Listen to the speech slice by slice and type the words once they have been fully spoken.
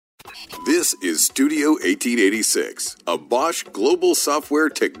This is Studio 1886, a Bosch Global Software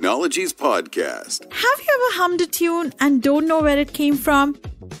Technologies podcast. Have you ever hummed a tune and don't know where it came from?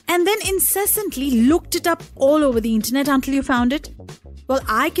 And then incessantly looked it up all over the internet until you found it? Well,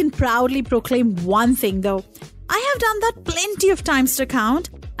 I can proudly proclaim one thing though. I have done that plenty of times to count,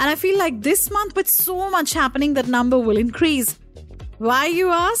 and I feel like this month with so much happening, that number will increase. Why, you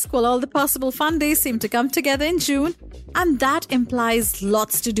ask? Well, all the possible fun days seem to come together in June, and that implies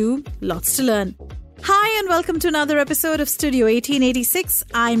lots to do, lots to learn. Hi and welcome to another episode of Studio 1886.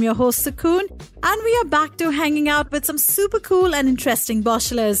 I'm your host Sukoon, and we are back to hanging out with some super cool and interesting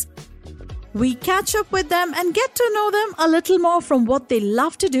Boschlers. We catch up with them and get to know them a little more, from what they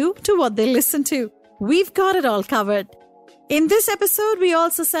love to do to what they listen to. We've got it all covered. In this episode, we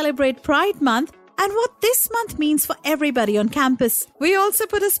also celebrate Pride Month and what this month means for everybody on campus. We also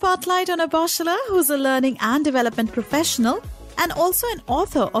put a spotlight on a Boschler who's a learning and development professional and also an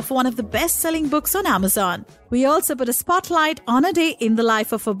author of one of the best-selling books on Amazon. We also put a spotlight on a day in the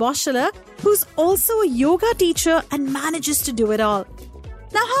life of a Boschler who's also a yoga teacher and manages to do it all.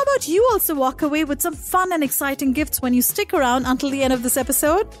 Now, how about you also walk away with some fun and exciting gifts when you stick around until the end of this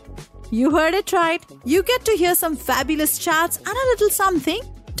episode? You heard it right. You get to hear some fabulous chats and a little something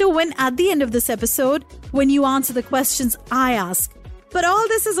to win at the end of this episode when you answer the questions I ask. But all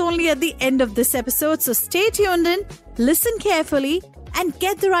this is only at the end of this episode, so stay tuned in, listen carefully, and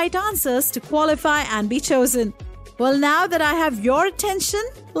get the right answers to qualify and be chosen. Well, now that I have your attention,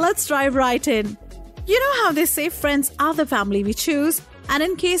 let's dive right in. You know how they say friends are the family we choose, and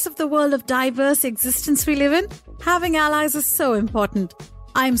in case of the world of diverse existence we live in, having allies is so important.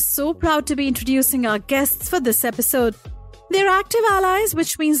 I'm so proud to be introducing our guests for this episode. They're active allies,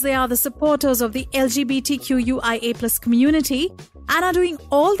 which means they are the supporters of the LGBTQIA+ community and are doing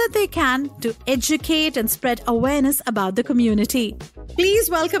all that they can to educate and spread awareness about the community. Please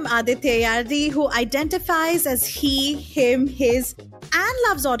welcome Aditya Yardi, who identifies as he, him, his, and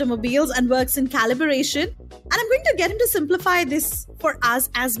loves automobiles and works in calibration. And I'm going to get him to simplify this for us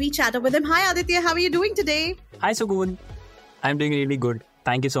as we chat with him. Hi Aditya, how are you doing today? Hi Sukoon, I'm doing really good.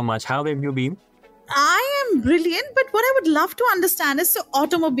 Thank you so much. How have you been? I am brilliant, but what I would love to understand is, so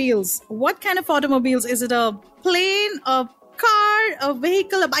automobiles. What kind of automobiles? Is it a plane, a car, a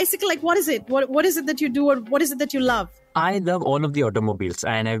vehicle, a bicycle? Like, what is it? What is it that you do, or what is it that you love? I love all of the automobiles,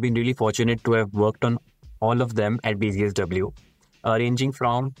 and I've been really fortunate to have worked on all of them at BZSW, ranging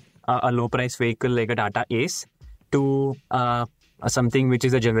from a low-price vehicle like a Tata Ace to something which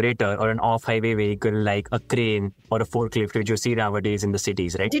is a generator or an off-highway vehicle like a crane or a forklift, which you see nowadays in the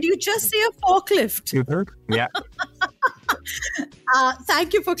cities, right? Did you just say a forklift? You heard? Yeah.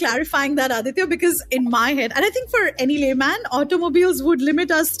 Thank you for clarifying that, Aditya, because in my head, and I think for any layman, automobiles would limit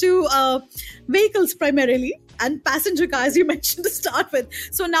us to vehicles primarily and passenger cars you mentioned to start with.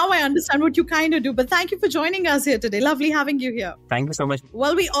 So now I understand what you kind of do. But thank you for joining us here today. Lovely having you here. Thank you so much.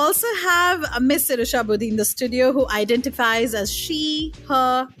 Well, we also have Miss Sirusha Budhi in the studio, who identifies as she,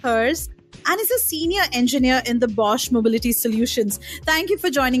 her, hers, and is a senior engineer in the Bosch Mobility Solutions. Thank you for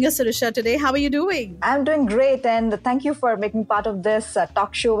joining us, Sirusha, today. How are you doing? I'm doing great, and thank you for making part of this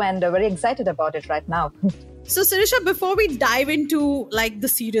talk show, and very excited about it right now. So, Sirusha, before we dive into the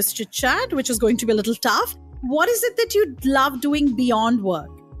serious chit-chat, which is going to be a little tough, what is it that you love doing beyond work?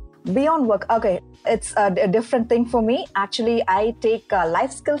 Beyond work, okay. It's a different thing for me. Actually, I take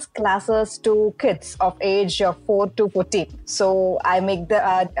life skills classes to kids of age 4 to 14. So I make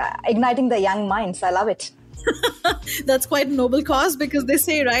the igniting the young minds. I love it. That's quite a noble cause, because they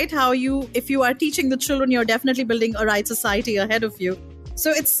say, right, if you are teaching the children, you're definitely building a right society ahead of you.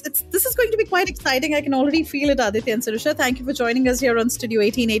 So this is going to be quite exciting. I can already feel it, Aditya and Sirusha. Thank you for joining us here on Studio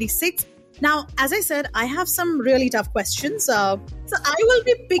 1886. Now, as I said, I have some really tough questions. So I will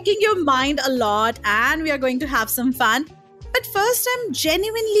be picking your mind a lot, and we are going to have some fun. But first, I'm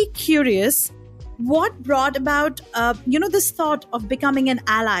genuinely curious, what brought about, this thought of becoming an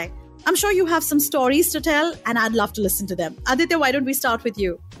ally? I'm sure you have some stories to tell, and I'd love to listen to them. Aditya, why don't we start with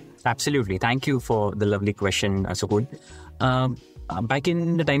you? Absolutely. Thank you for the lovely question, Sukoon. Back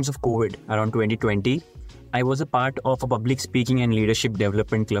in the times of COVID, around 2020, I was a part of a public speaking and leadership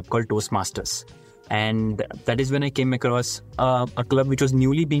development club called Toastmasters. And that is when I came across a club which was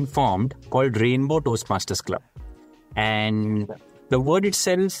newly being formed called Rainbow Toastmasters Club. And the word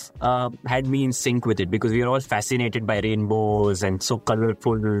itself had me in sync with it, because we are all fascinated by rainbows and so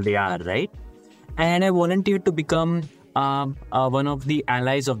colorful they are, right? And I volunteered to become one of the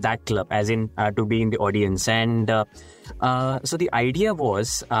allies of that club, as in to be in the audience. And so the idea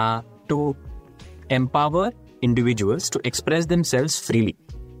was to empower individuals to express themselves freely.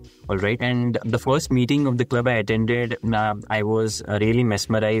 All right. And the first meeting of the club I attended, I was really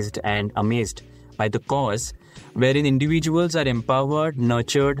mesmerized and amazed by the cause wherein individuals are empowered,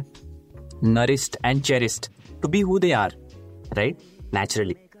 nurtured, nourished and cherished to be who they are, right?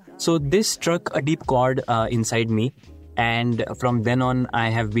 Naturally. So this struck a deep chord inside me. And from then on, I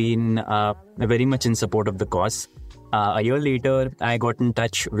have been very much in support of the cause. A year later, I got in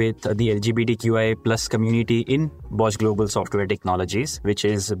touch with the LGBTQI plus community in Bosch Global Software Technologies, which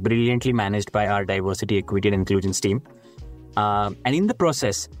is brilliantly managed by our diversity, equity and inclusion team. And in the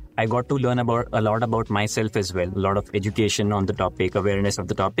process, I got to learn a lot about myself as well. A lot of education on the topic, awareness of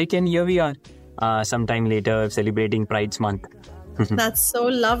the topic. And here we are, sometime later, celebrating Pride's Month. That's so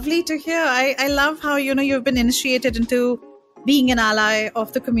lovely to hear. I love how, you've been initiated into being an ally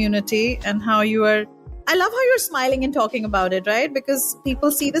of the community and how I love how you're smiling and talking about it, right? Because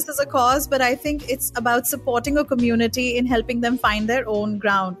people see this as a cause, but I think it's about supporting a community in helping them find their own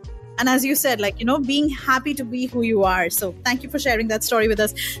ground. And as you said, being happy to be who you are. So thank you for sharing that story with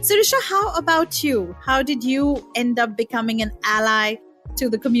us. Sirisha, how about you? How did you end up becoming an ally to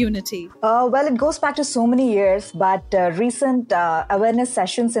the community? Well, it goes back to so many years, but recent awareness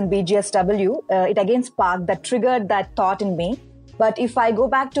sessions in BGSW, it again sparked that triggered that thought in me. But if I go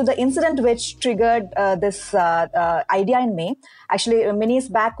back to the incident which triggered this idea in me, actually many years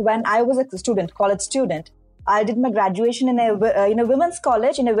back when I was a student, college student, I did my graduation in a women's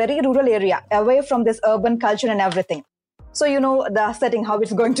college in a very rural area, away from this urban culture and everything. So the setting, how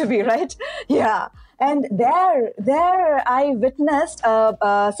it's going to be, right? Yeah. And there I witnessed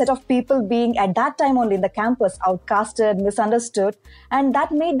a set of people being at that time only in the campus outcasted, misunderstood, and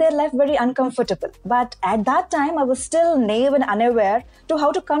that made their life very uncomfortable. But at that time, I was still naive and unaware to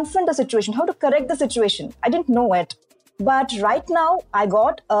how to confront the situation, how to correct the situation. I didn't know it. But right now, I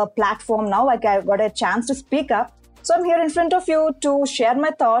got a platform now. I got a chance to speak up. So I'm here in front of you to share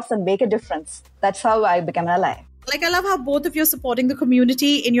my thoughts and make a difference. That's how I became an ally. I love how both of you are supporting the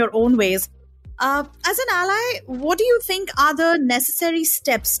community in your own ways. As an ally, what do you think are the necessary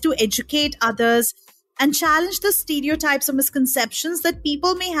steps to educate others and challenge the stereotypes or misconceptions that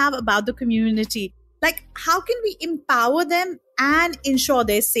people may have about the community? How can we empower them and ensure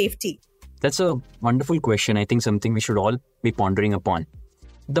their safety? That's a wonderful question. I think something we should all be pondering upon.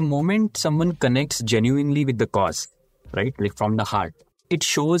 The moment someone connects genuinely with the cause, right, from the heart, it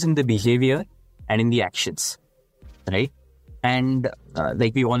shows in the behavior and in the actions, right? And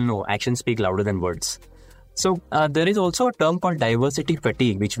we all know, actions speak louder than words. So there is also a term called diversity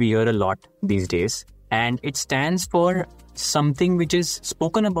fatigue, which we hear a lot these days. And it stands for something which is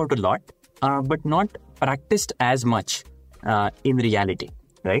spoken about a lot, but not practiced as much in reality,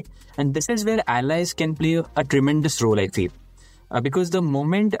 right? And this is where allies can play a tremendous role, I feel. Because the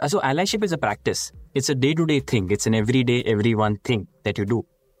moment, so allyship is a practice. It's a day-to-day thing. It's an everyday, everyone thing that you do.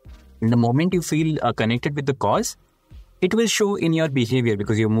 In the moment you feel connected with the cause, it will show in your behavior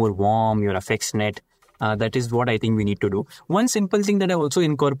because you're more warm, you're affectionate. That is what I think we need to do. One simple thing that I also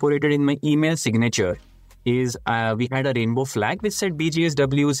incorporated in my email signature is we had a rainbow flag which said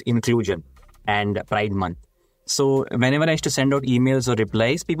BGSW's inclusion and Pride Month. So whenever I used to send out emails or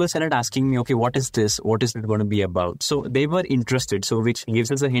replies, people started asking me, okay, what is this? What is it going to be about? So they were interested. So which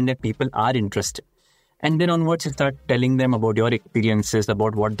gives us a hint that people are interested. And then onwards, you start telling them about your experiences,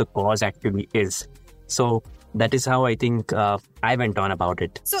 about what the cause actually is. So that is how I think I went on about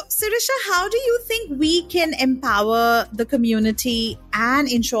it. So, Sirisha, how do you think we can empower the community and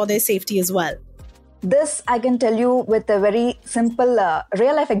ensure their safety as well? This I can tell you with a very simple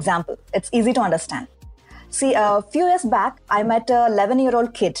real-life example. It's easy to understand. See, a few years back, I met a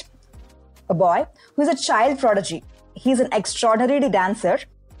 11-year-old kid, a boy, who is a child prodigy. He's an extraordinary dancer.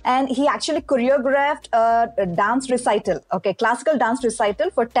 And he actually choreographed a dance recital, classical dance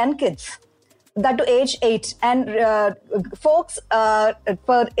recital for 10 kids. That to age 8. And folks,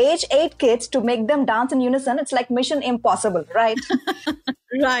 for age 8 kids, to make them dance in unison, it's like mission impossible, right?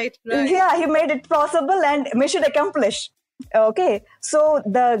 Right. Yeah, he made it possible and mission accomplished. Okay, so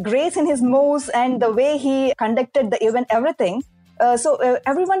the grace in his moves and the way he conducted the event, everything. So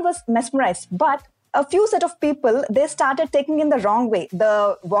everyone was mesmerized. But a few set of people, they started taking in the wrong way.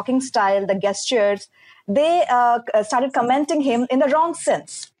 The walking style, the gestures, they started commenting him in the wrong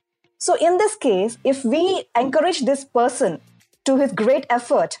sense. So in this case, if we encourage this person to his great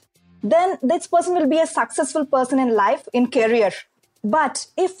effort, then this person will be a successful person in life, in career. But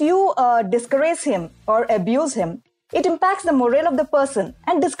if you discourage him or abuse him, it impacts the morale of the person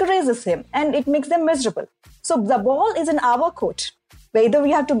and discourages him and it makes them miserable. So the ball is in our court. Whether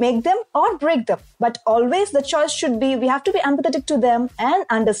we have to make them or break them. But always the choice should be, we have to be empathetic to them and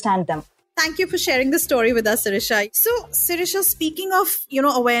understand them. Thank you for sharing the story with us, Sirisha. So, Sirisha, speaking of,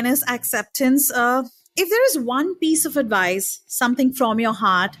 awareness, acceptance, if there is one piece of advice, something from your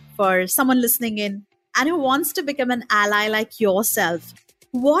heart for someone listening in and who wants to become an ally like yourself,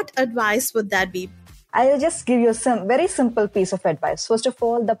 what advice would that be? I'll just give you some very simple piece of advice. First of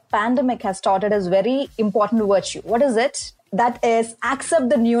all, the pandemic has taught us very important virtue. What is it? That is accept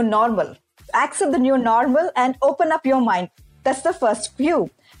the new normal. Accept the new normal and open up your mind. That's the first view.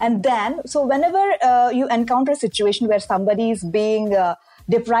 And then, so whenever you encounter a situation where somebody is being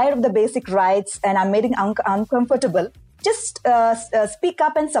deprived of the basic rights and are made uncomfortable, just speak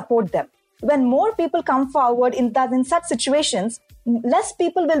up and support them. When more people come forward in such situations, less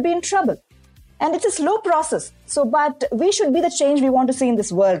people will be in trouble. And it's a slow process. So, but we should be the change we want to see in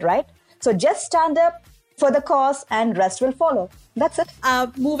this world, right? So just stand up for the cause and rest will follow. That's it.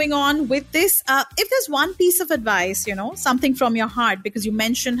 Moving on with this, if there's one piece of advice, something from your heart, because you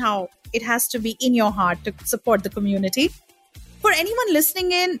mentioned how it has to be in your heart to support the community. For anyone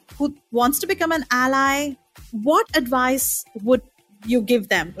listening in who wants to become an ally, what advice would you give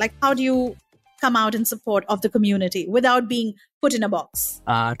them? Like, how do you come out in support of the community without being put in a box?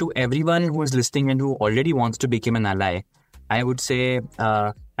 To everyone who is listening and who already wants to become an ally, I would say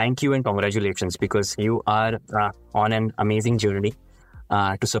thank you and congratulations, because you are on an amazing journey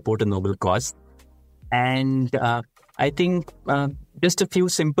to support a noble cause. And I think just a few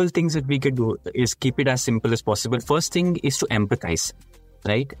simple things that we could do is keep it as simple as possible. First thing is to empathize,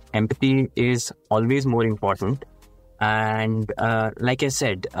 right? Empathy is always more important. And like I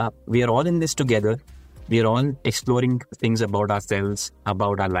said, we are all in this together. We are all exploring things about ourselves,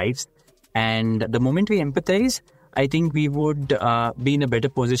 about our lives. And the moment we empathize, I think we would be in a better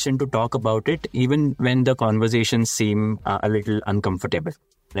position to talk about it, even when the conversations seem a little uncomfortable,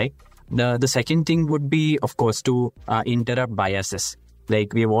 right? The second thing would be, of course, to interrupt biases.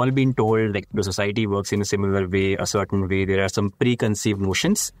 Like we've all been told, like the society works in a similar way, a certain way. There are some preconceived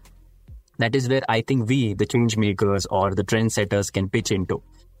notions. That is where I think we, the change makers or the trendsetters, can pitch into,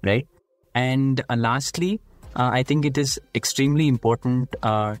 right? And lastly, I think it is extremely important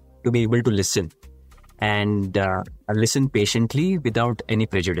to be able to listen and listen patiently without any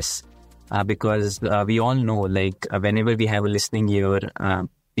prejudice. Because we all know, like whenever we have a listening ear,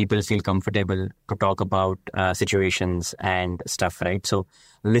 people feel comfortable to talk about situations and stuff, right? So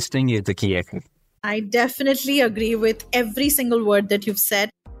listening is the key, I think. I definitely agree with every single word that you've said.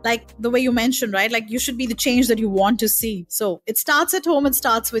 Like the way you mentioned, right? Like you should be the change that you want to see. So it starts at home. It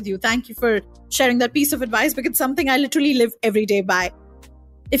starts with you. Thank you for sharing that piece of advice, because it's something I literally live every day by.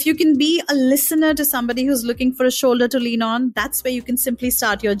 If you can be a listener to somebody who's looking for a shoulder to lean on, that's where you can simply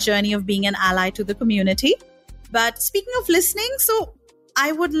start your journey of being an ally to the community. But speaking of listening, so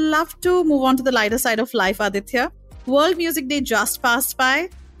I would love to move on to the lighter side of life, Aditya. World Music Day just passed by.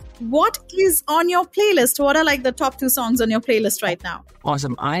 What is on your playlist? What are like the top 2 songs on your playlist right now?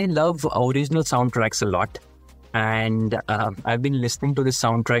 Awesome. I love original soundtracks a lot. And I've been listening to this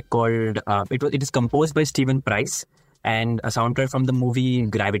soundtrack called, it is composed by Stephen Price, and a soundtrack from the movie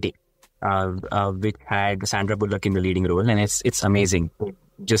Gravity, which had Sandra Bullock in the leading role. And it's amazing.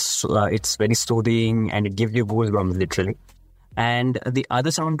 Just it's very soothing and it gives you goosebumps, literally. And the other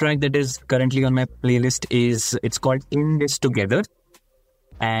soundtrack that is currently on my playlist it's called In This Together.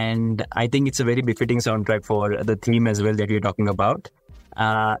 And I think it's a very befitting soundtrack for the theme as well that we're talking about.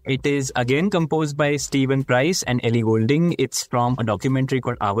 It is again composed by Stephen Price and Ellie Goulding. It's from a documentary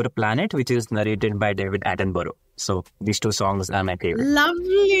called Our Planet, which is narrated by David Attenborough. So these 2 songs are my favorite.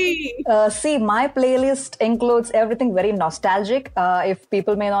 Lovely. See, my playlist includes everything very nostalgic. If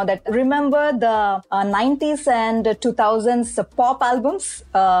people may know that, remember the 90s and 2000s pop albums?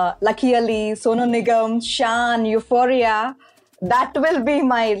 Lucky Ali, Sonu Nigam, Shan, Euphoria. That will be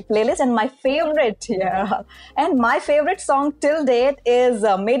my playlist and my favorite. Yeah. And my favorite song till date is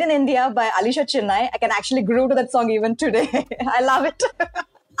Made in India by Alisha Chennai. I can actually groove to that song even today. I love it.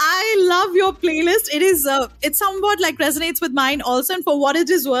 I love your playlist. It is, it somewhat like resonates with mine also. And for what it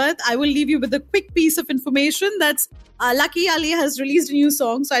is worth, I will leave you with a quick piece of information. That's Lucky Ali has released a new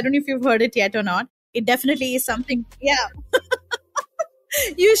song. So I don't know if you've heard it yet or not. It definitely is something. Yeah.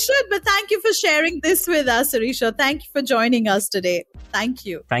 You should, but thank you for sharing this with us, Sirisha. Thank you for joining us today. Thank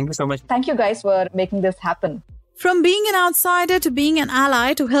you. Thank you so much. Thank you guys for making this happen. From being an outsider to being an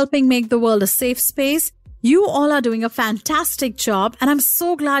ally to helping make the world a safe space, you all are doing a fantastic job. And I'm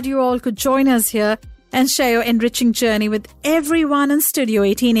so glad you all could join us here and share your enriching journey with everyone in Studio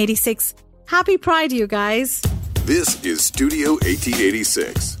 1886. Happy Pride, you guys. This is Studio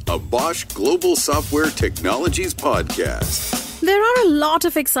 1886, a Bosch Global Software Technologies podcast. There are a lot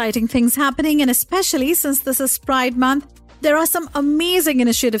of exciting things happening, and especially since this is Pride Month, There are some amazing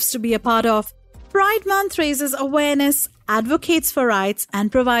initiatives to be a part of. Pride Month raises awareness, advocates for rights,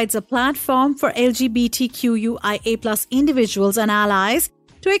 and provides a platform for LGBTQIA+ individuals and allies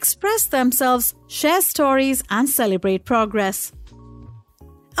to express themselves, share stories, and celebrate progress.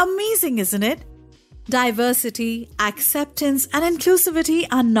 Amazing, isn't it? Diversity, acceptance, and inclusivity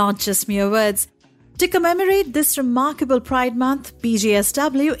are not just mere words. To commemorate this remarkable Pride Month,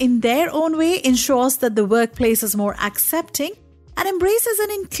 BGSW in their own way ensures that the workplace is more accepting and embraces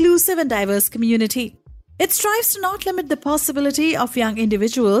an inclusive and diverse community. It strives to not limit the possibility of young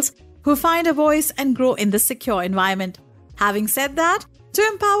individuals who find a voice and grow in this secure environment. Having said that, to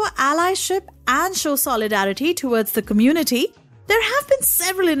empower allyship and show solidarity towards the community, there have been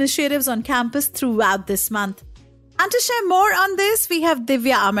several initiatives on campus throughout this month. And to share more on this, we have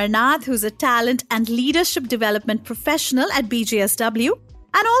Divya Amarnath, who's a talent and leadership development professional at BGSW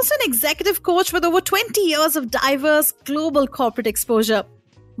and also an executive coach with over 20 years of diverse global corporate exposure.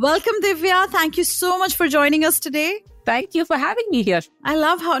 Welcome, Divya. Thank you so much for joining us today. Thank you for having me here. I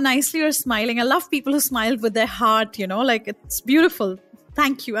love how nicely you're smiling. I love people who smile with their heart, it's beautiful.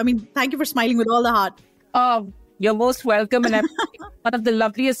 Thank you. Thank you for smiling with all the heart. Oh, you're most welcome. And one of the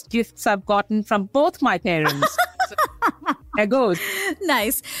loveliest gifts I've gotten from both my parents. There goes.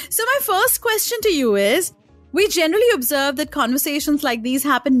 Nice. So my first question to you is, we generally observe that conversations like these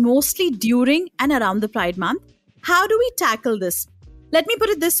happen mostly during and around the Pride Month. How do we tackle this? Let me put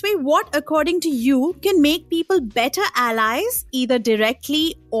it this way. What, according to you, can make people better allies, either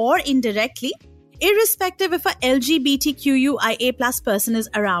directly or indirectly, irrespective if a LGBTQIA+ person is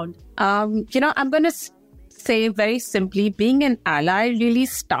around? I'm going to say very simply, being an ally really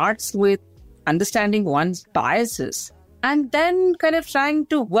starts with understanding one's biases and then kind of trying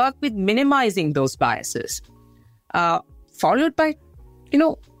to work with minimizing those biases, followed by,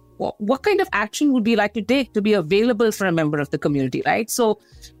 what kind of action would we like to take to be available for a member of the community, right? So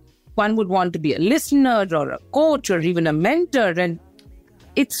one would want to be a listener or a coach or even a mentor. And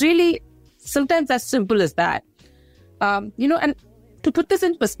it's really sometimes as simple as that. And to put this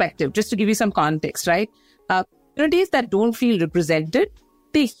in perspective, just to give you some context, right? Communities that don't feel represented,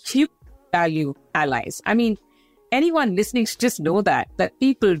 they value allies. Anyone listening should just know that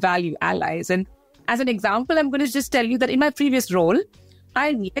people value allies. And as an example, I'm going to just tell you that in my previous role,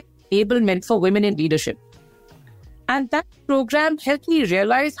 I led enablement for women in leadership. And that program helped me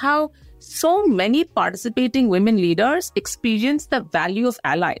realize how so many participating women leaders experience the value of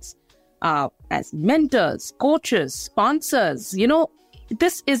allies as mentors, coaches, sponsors.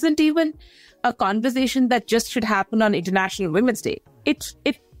 This isn't even a conversation that just should happen on International Women's Day.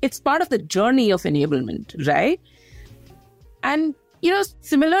 It's part of the journey of enablement, right? And,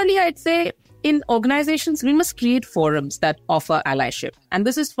 similarly, I'd say in organizations, we must create forums that offer allyship. And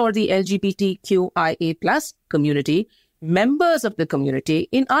this is for the LGBTQIA+ community, members of the community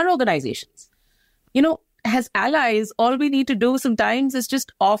in our organizations. As allies, all we need to do sometimes is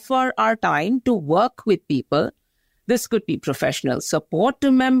just offer our time to work with people. This could be professional support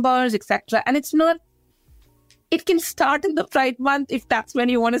to members, etc. And it can start in the Pride Month if that's when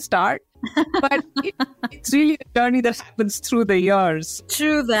you want to start. But it's really a journey that happens through the years.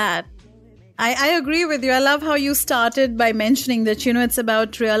 True that. I agree with you. I love how you started by mentioning that, it's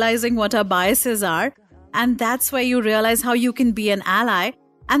about realizing what our biases are. And that's where you realize how you can be an ally.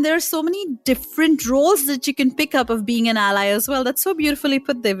 And there are so many different roles that you can pick up of being an ally as well. That's so beautifully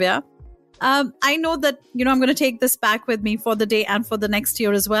put, Divya. I know that, I'm going to take this back with me for the day and for the next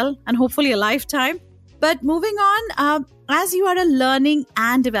year as well, and hopefully a lifetime. But moving on, as you are a learning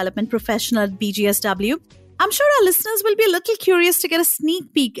and development professional at BGSW, I'm sure our listeners will be a little curious to get a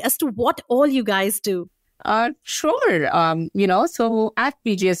sneak peek as to what all you guys do. Sure. So at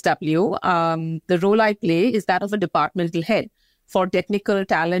BGSW, the role I play is that of a departmental head for technical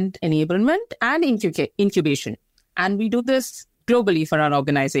talent enablement and incubation. And we do this globally for our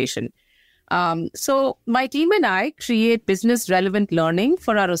organization. So my team and I create business relevant learning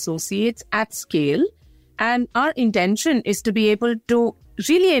for our associates at scale. And our intention is to be able to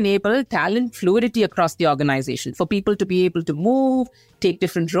really enable talent fluidity across the organization for people to be able to move, take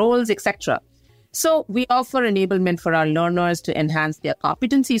different roles, etc. So we offer enablement for our learners to enhance their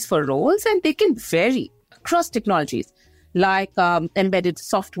competencies for roles, and they can vary across technologies like embedded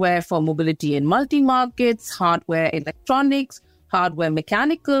software for mobility in multi-markets, hardware electronics, hardware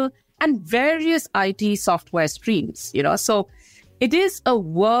mechanical, and various IT software streams, So it is a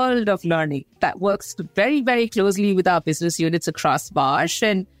world of learning that works very, very closely with our business units across Bosch.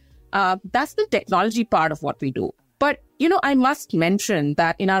 And that's the technology part of what we do. But, I must mention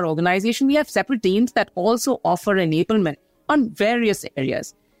that in our organization, we have separate teams that also offer enablement on various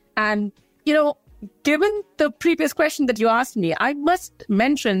areas. And, given the previous question that you asked me, I must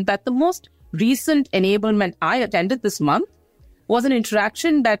mention that the most recent enablement I attended this month was an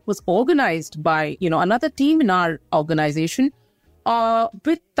interaction that was organized by, another team in our organization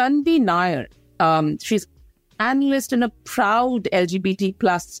with Tanvi Nair. She's analyst and a proud LGBT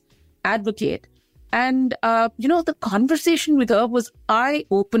plus advocate. And, the conversation with her was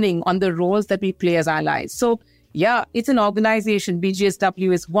eye-opening on the roles that we play as allies. So, yeah, it's an organization,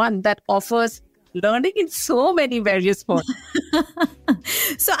 BGSW is one, that offers learning in so many various forms.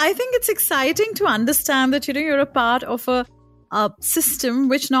 So I think it's exciting to understand that, you're a part of a system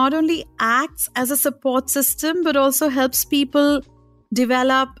which not only acts as a support system, but also helps people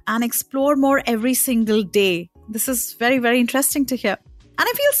develop and explore more every single day. This is very, very interesting to hear. And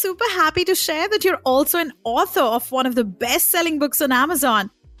I feel super happy to share that you're also an author of one of the best-selling books on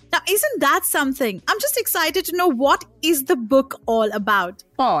Amazon. Now, isn't that something? I'm just excited to know, what is the book all about?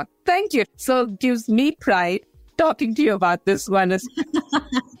 Oh, thank you. So it gives me pride talking to you about this one.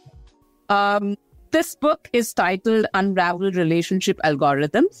 This book is titled Unraveled Relationship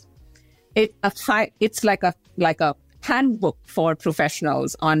Algorithms. It's like a handbook for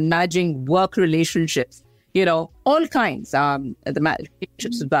professionals on managing work relationships. All kinds. The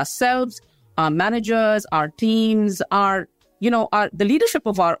relationships with ourselves, our managers, our teams, the leadership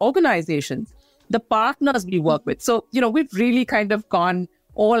of our organizations, the partners we work with. So, we've really kind of gone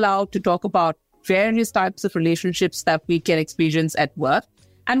all out to talk about various types of relationships that we can experience at work.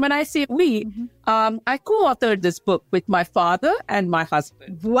 And when I say we, I co-authored this book with my father and my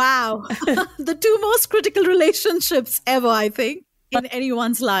husband. Wow. The two most critical relationships ever, I think, in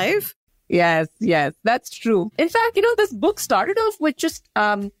anyone's life. Yes, that's true. In fact, this book started off with just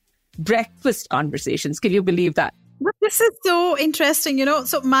breakfast conversations. Can you believe that? But this is so interesting,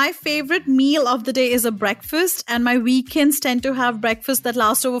 So my favorite meal of the day is a breakfast, and my weekends tend to have breakfast that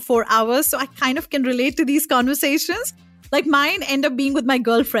last over 4 hours. So I kind of can relate to these conversations. Like mine end up being with my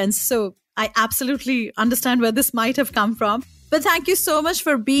girlfriends. So I absolutely understand where this might have come from. But thank you so much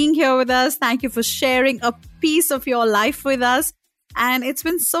for being here with us. Thank you for sharing a piece of your life with us. And it's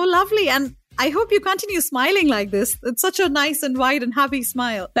been so lovely. And I hope you continue smiling like this. It's such a nice and wide and happy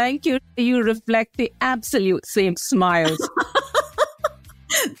smile. Thank you. You reflect the absolute same smiles.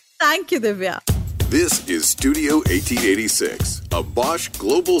 Thank you, Divya. This is Studio 1886, a Bosch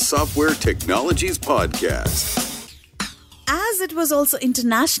Global Software Technologies podcast. As it was also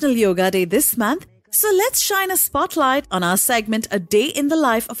International Yoga Day this month, so let's shine a spotlight on our segment A Day in the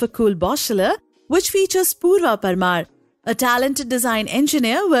Life of a Cool Boschiler, which features Purva Parmar, a talented design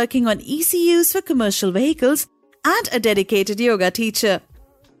engineer working on ECUs for commercial vehicles and a dedicated yoga teacher.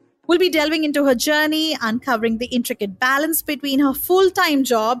 We'll be delving into her journey, uncovering the intricate balance between her full-time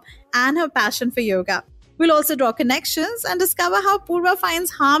job and her passion for yoga. We'll also draw connections and discover how Purva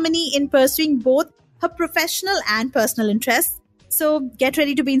finds harmony in pursuing both her professional and personal interests. So get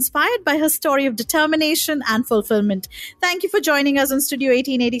ready to be inspired by her story of determination and fulfillment. Thank you for joining us on Studio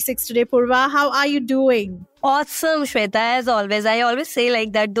 1886 today, Purva. How are you doing? Awesome, Shweta, as always. I always say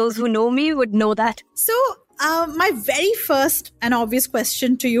like that. Those who know me would know that. So, my very first and obvious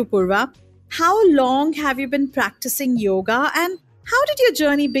question to you, Purva, how long have you been practicing yoga and how did your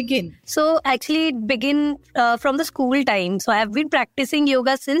journey begin? So, actually, it began from the school time. So, I have been practicing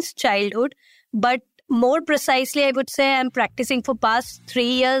yoga since childhood, but more precisely, I would say I'm practicing for past 3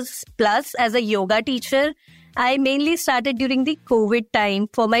 years plus as a yoga teacher. I mainly started during the COVID time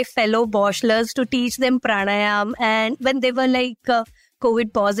for my fellow Boschlers to teach them pranayam, and when they were like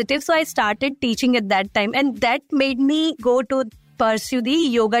COVID positive, so I started teaching at that time, and that made me go to pursue the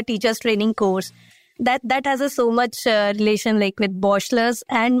yoga teachers training course. That has a so much relation like with Boschlers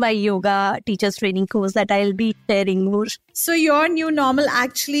and my yoga teachers training course that I'll be sharing more. So your new normal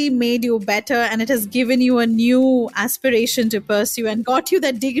actually made you better and it has given you a new aspiration to pursue and got you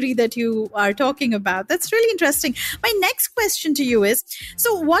that degree that you are talking about. That's really interesting. My next question to you is,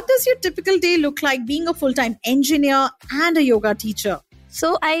 so what does your typical day look like being a full-time engineer and a yoga teacher?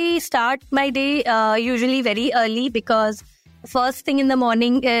 So I start my day usually very early because first thing in the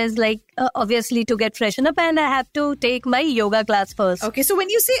morning is like obviously to get freshen up and I have to take my yoga class first. Okay, so when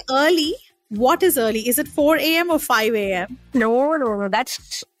you say early, what is early? Is it 4 a.m. or 5 a.m.? No,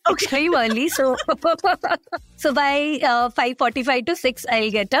 that's extreme early. So by 5:45 to 6, I'll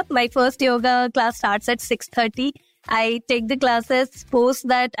get up. My first yoga class starts at 6:30. I take the classes, post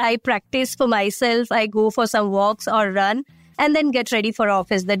that I practice for myself. I go for some walks or run. And then get ready for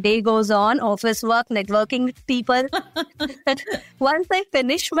office. The day goes on, office work, networking with people. Once I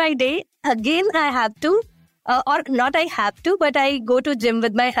finish my day, again I have to, or not I have to, but I go to gym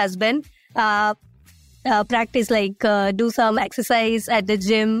with my husband, practice like do some exercise at the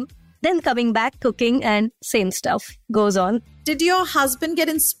gym. Then coming back, cooking, and same stuff goes on. Did your husband get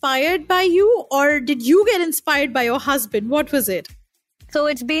inspired by you, or did you get inspired by your husband? What was it? So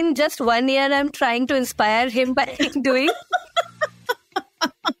it's been just 1 year. I'm trying to inspire him by doing.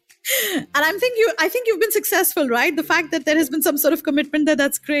 And I think you've been successful, right? The fact that there has been some sort of commitment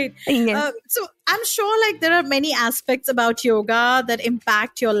that's great. Yes. So I'm sure there are many aspects about yoga that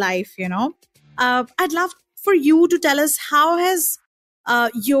impact your life, I'd love for you to tell us, how has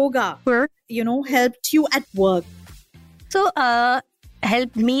yoga, helped you at work? So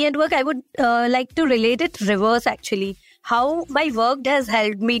helped me at work, I would like to relate it reverse actually. How my work has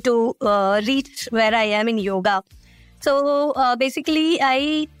helped me to reach where I am in yoga. So basically,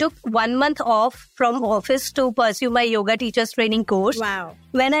 I took 1 month off from office to pursue my yoga teacher's training course. Wow.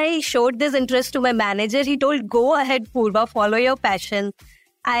 When I showed this interest to my manager, he told, go ahead, Purva, follow your passion.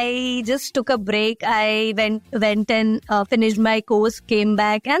 I just took a break. I went and finished my course, came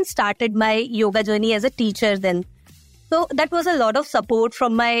back and started my yoga journey as a teacher then. So that was a lot of support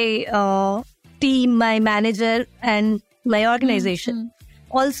from my team, my manager and my organization. Mm-hmm.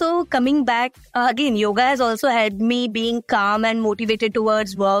 Also, coming back, again, yoga has also helped me being calm and motivated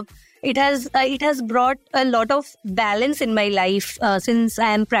towards work. It has brought a lot of balance in my life since I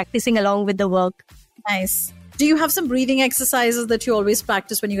am practicing along with the work. Nice. Do you have some breathing exercises that you always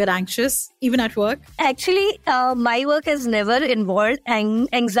practice when you get anxious, even at work? Actually, my work has never involved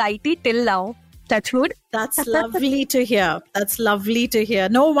anxiety till now. Touch wood. That's lovely to hear. That's lovely to hear.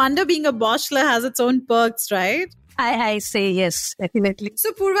 No wonder being a Boschler has its own perks, right? I say yes, definitely.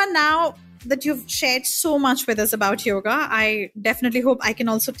 So Purva, now that you've shared so much with us about yoga, I definitely hope I can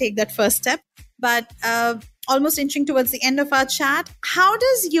also take that first step. But almost inching towards the end of our chat, how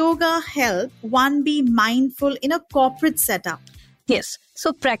does yoga help one be mindful in a corporate setup? Yes.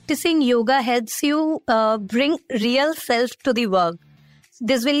 So practicing yoga helps you bring real self to the work.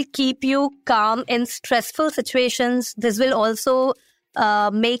 This will keep you calm in stressful situations. This will also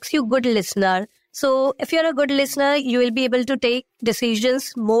makes you good listener. So if you're a good listener, you will be able to take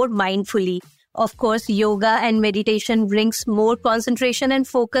decisions more mindfully. Of course, yoga and meditation brings more concentration and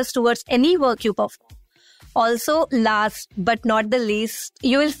focus towards any work you perform. Also, last but not the least,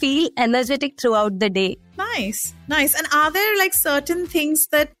 you will feel energetic throughout the day. Nice. And are there certain things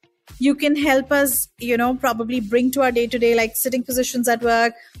that you can help us, probably bring to our day-to-day, like sitting positions at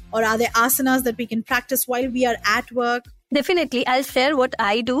work, or are there asanas that we can practice while we are at work? Definitely. I'll share what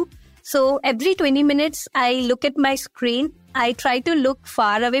I do. So every 20 minutes, I look at my screen. I try to look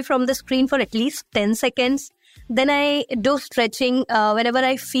far away from the screen for at least 10 seconds. Then I do stretching whenever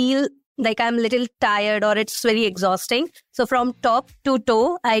I feel like I'm a little tired or it's very exhausting. So from top to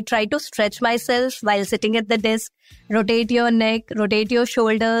toe, I try to stretch myself while sitting at the desk. Rotate your neck, rotate your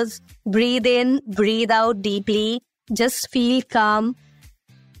shoulders, breathe in, breathe out deeply. Just feel calm.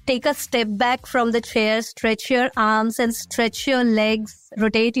 Take a step back from the chair, stretch your arms and stretch your legs,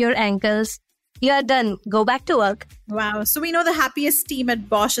 rotate your ankles. You are done. Go back to work. Wow. So we know the happiest team at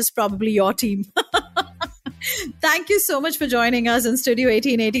Bosch is probably your team. Thank you so much for joining us in Studio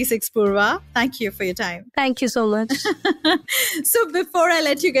 1886, Purva. Thank you for your time. Thank you so much. So before I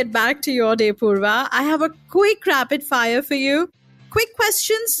let you get back to your day, Purva, I have a quick rapid fire for you. Quick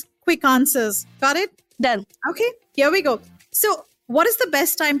questions, quick answers. Got it? Done. Okay, here we go. So what is the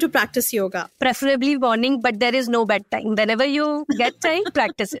best time to practice yoga? Preferably morning, but there is no bad time. Whenever you get time,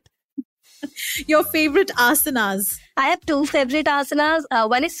 practice it. Your favorite asanas? I have two favorite asanas.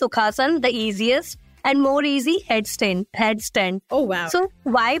 One is Sukhasana, the easiest, and more easy, headstand. Oh, wow. So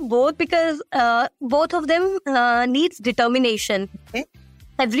why both? Because both of them needs determination. Okay.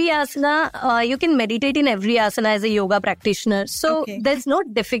 Every asana, you can meditate in every asana as a yoga practitioner. So there's no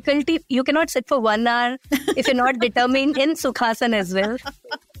difficulty. You cannot sit for 1 hour if you're not determined in Sukhasana as well.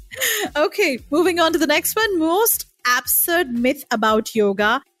 Okay, moving on to the next one. Most absurd myth about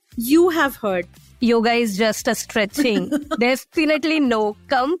yoga you have heard. Yoga is just a stretching. Definitely no.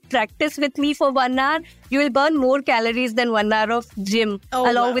 Come practice with me for 1 hour. You will burn more calories than 1 hour of gym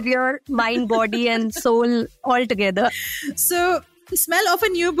along with your mind, body and soul all together. So, smell of a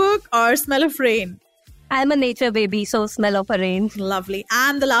new book or smell of rain? I'm a nature baby, so smell of a rain. Lovely.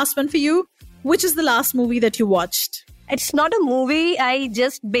 And the last one for you. Which is the last movie that you watched? It's not a movie. I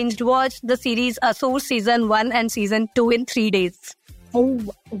just binged watched the series Asur season 1 and season 2 in 3 days. Oh,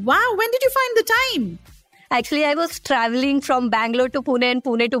 wow. When did you find the time? Actually, I was traveling from Bangalore to Pune and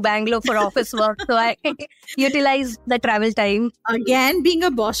Pune to Bangalore for office work. So I utilized the travel time. Again, being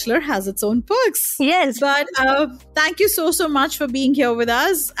a Boschler has its own perks. Yes. But thank you so much for being here with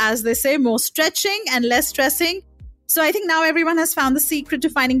us. As they say, more stretching and less stressing. So I think now everyone has found the secret to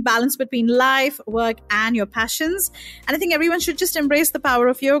finding balance between life, work, and your passions. And I think everyone should just embrace the power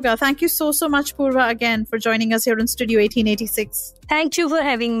of yoga. Thank you so much, Purva, again for joining us here in Studio 1886. Thank you for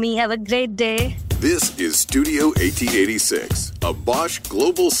having me. Have a great day. This is Studio 1886, a Bosch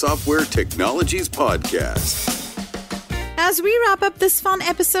Global Software Technologies podcast. As we wrap up this fun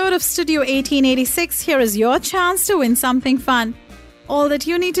episode of Studio 1886, here is your chance to win something fun. All that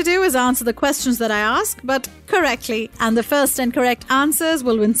you need to do is answer the questions that I ask, but correctly. And the first 10 correct answers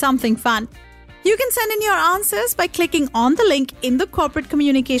will win something fun. You can send in your answers by clicking on the link in the corporate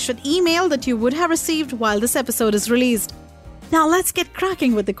communication email that you would have received while this episode is released. Now let's get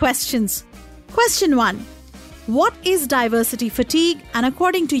cracking with the questions. Question 1. What is diversity fatigue, and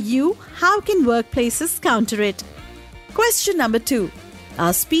according to you, how can workplaces counter it? Question number 2.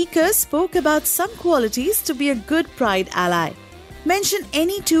 Our speaker spoke about some qualities to be a good pride ally. Mention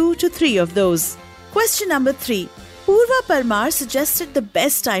any 2 to 3 of those. Question number 3. Purva Parmar suggested the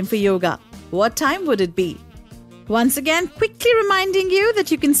best time for yoga. What time would it be? Once again, quickly reminding you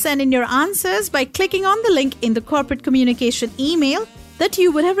that you can send in your answers by clicking on the link in the corporate communication email that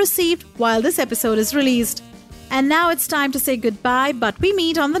you would have received while this episode is released. And now it's time to say goodbye, but we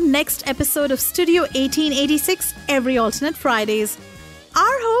meet on the next episode of Studio 1886 every alternate Fridays.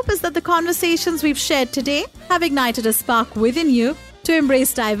 Our hope is that the conversations we've shared today have ignited a spark within you to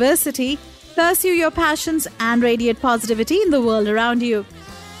embrace diversity, pursue your passions, and radiate positivity in the world around you.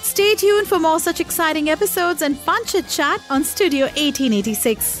 Stay tuned for more such exciting episodes and fun chit-chat on Studio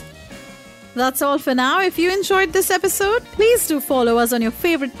 1886. That's all for now. If you enjoyed this episode, please do follow us on your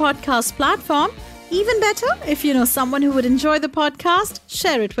favorite podcast platform. Even better, if you know someone who would enjoy the podcast,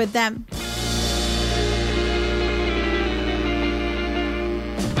 share it with them.